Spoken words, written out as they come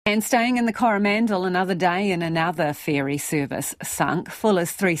And staying in the Coromandel, another day and another ferry service sunk.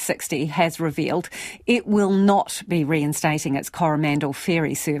 Fuller's 360 has revealed it will not be reinstating its Coromandel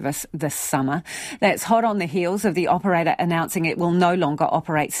ferry service this summer. That's hot on the heels of the operator announcing it will no longer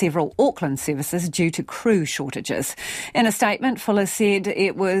operate several Auckland services due to crew shortages. In a statement, Fuller said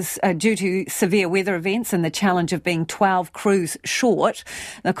it was due to severe weather events and the challenge of being 12 crews short.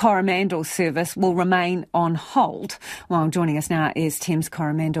 The Coromandel service will remain on hold. Well, joining us now is Thames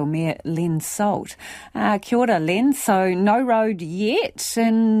Coromandel Mayor Len Salt. Kia ora, Len. So no road yet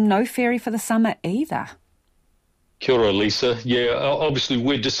and no ferry for the summer either. Kia ora, Lisa. Yeah, obviously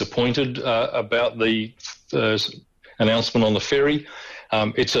we're disappointed about the announcement on the ferry.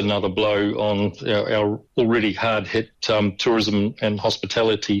 It's another blow on our already hard-hit tourism and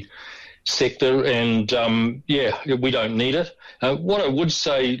hospitality sector, and we don't need it. What I would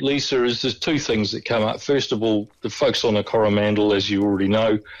say, Lisa, is there's two things that come up. First of all, the folks on the Coromandel, as you already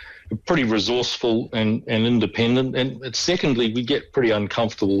know, are pretty resourceful and independent. And secondly, we get pretty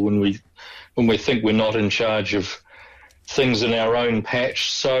uncomfortable when we think we're not in charge of things in our own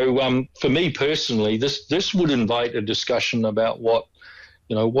patch. So for me personally, this would invite a discussion about what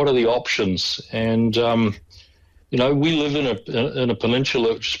are the options. And we live in a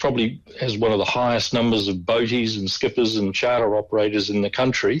peninsula which probably has one of the highest numbers of boaties and skippers and charter operators in the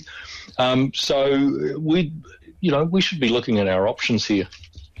country. So we should be looking at our options here.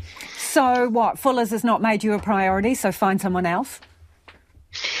 So what? Fuller's has not made you a priority, so find someone else?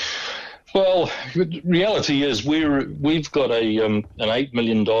 Well, reality is we've got an $8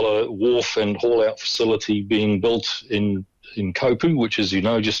 million wharf and haul-out facility being built in Kopu, which is,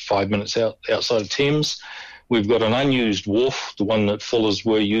 just 5 minutes outside of Thames. We've got an unused wharf, the one that Fuller's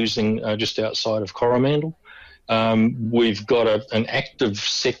were using just outside of Coromandel. We've got an active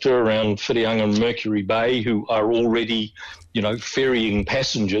sector around Whitianga and Mercury Bay who are already, ferrying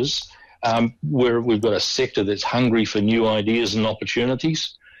passengers, where we've got a sector that's hungry for new ideas and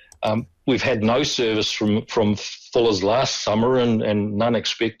opportunities. We've had no service from Fuller's last summer and none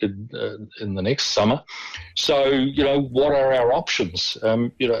expected in the next summer. So, what are our options?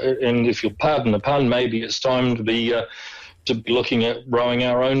 And if you'll pardon the pun, maybe it's time to be looking at rowing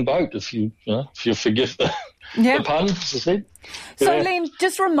our own boat, if you forgive the pun, as I said. So, Len,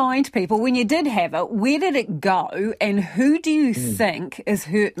 just remind people, when you did have it, where did it go and who do you think is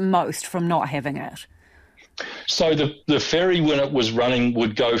hurt most from not having it? So the ferry, when it was running,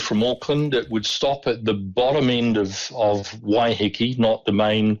 would go from Auckland. It would stop at the bottom end of Waiheke, not the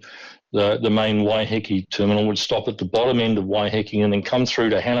main Waiheke terminal. Would stop at the bottom end of Waiheke and then come through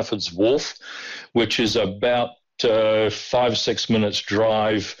to Hannaford's Wharf, which is about 5-6 minutes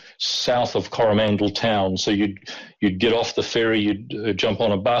drive south of Coromandel town. So you'd get off the ferry, you'd jump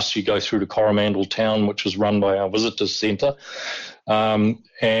on a bus, you go through to Coromandel town, which was run by our visitors centre. And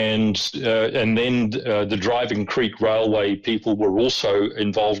then the Driving Creek Railway people were also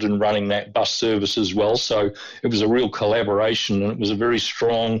involved in running that bus service as well. So it was a real collaboration, and it was a very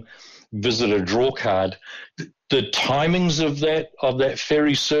strong visitor draw card. The timings of that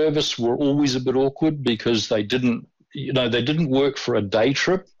ferry service were always a bit awkward because they didn't work for a day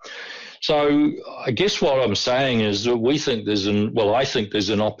trip. So I guess what I'm saying is that I think there's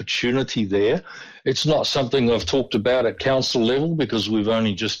an opportunity there. It's not something I've talked about at council level because we've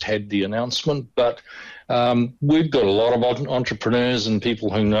only just had the announcement, but we've got a lot of entrepreneurs and people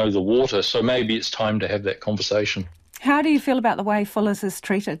who know the water, so maybe it's time to have that conversation. How do you feel about the way Fuller's has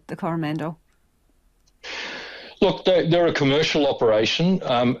treated the Coromandel? Look, they're a commercial operation.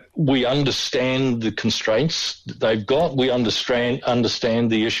 We understand the constraints that they've got. We understand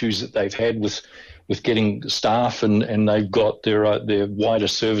the issues that they've had with getting staff, and they've got their wider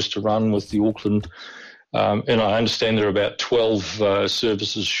service to run with the Auckland. And I understand they're about 12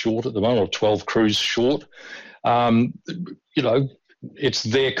 services short at the moment, or 12 crews short. It's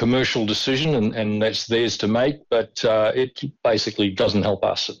their commercial decision, and that's theirs to make, but it basically doesn't help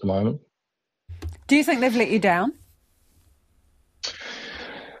us at the moment. Do you think they've let you down?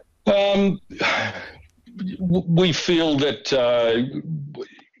 We feel that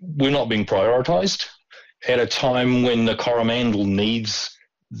we're not being prioritised at a time when the Coromandel needs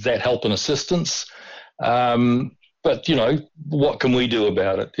that help and assistance. But, what can we do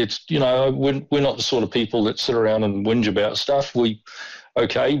about it? It's, we're not the sort of people that sit around and whinge about stuff. What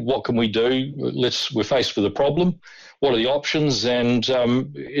can we do? We're faced with a problem. What are the options? And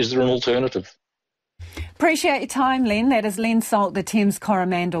is there an alternative? Appreciate your time, Len. That is Len Salt, the Thames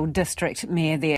Coromandel District Mayor there.